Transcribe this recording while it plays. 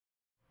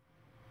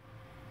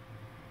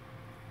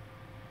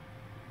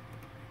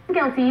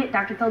Guilty,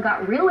 Dr. Phil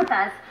got real with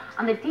us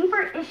on the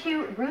deeper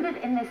issue rooted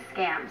in this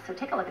scam. So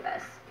take a look at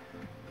this.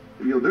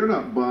 You know, they're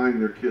not buying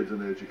their kids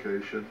an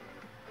education.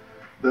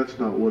 That's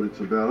not what it's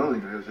about. I don't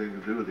think it has anything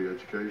to do with the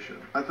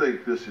education. I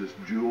think this is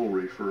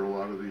jewelry for a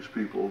lot of these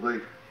people.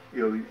 The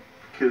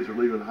kids are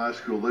leaving high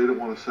school. They don't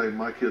want to say,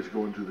 my kid's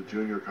going to the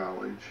junior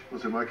college. They'll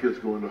say, my kid's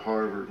going to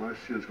Harvard. My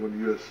kid's going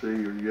to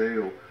USC or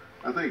Yale.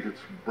 I think it's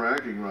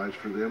bragging rights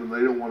for them, and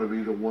they don't want to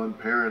be the one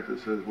parent that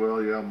says,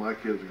 well, yeah, my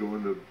kid's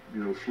going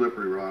to,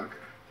 Slippery Rock.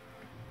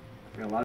 A lot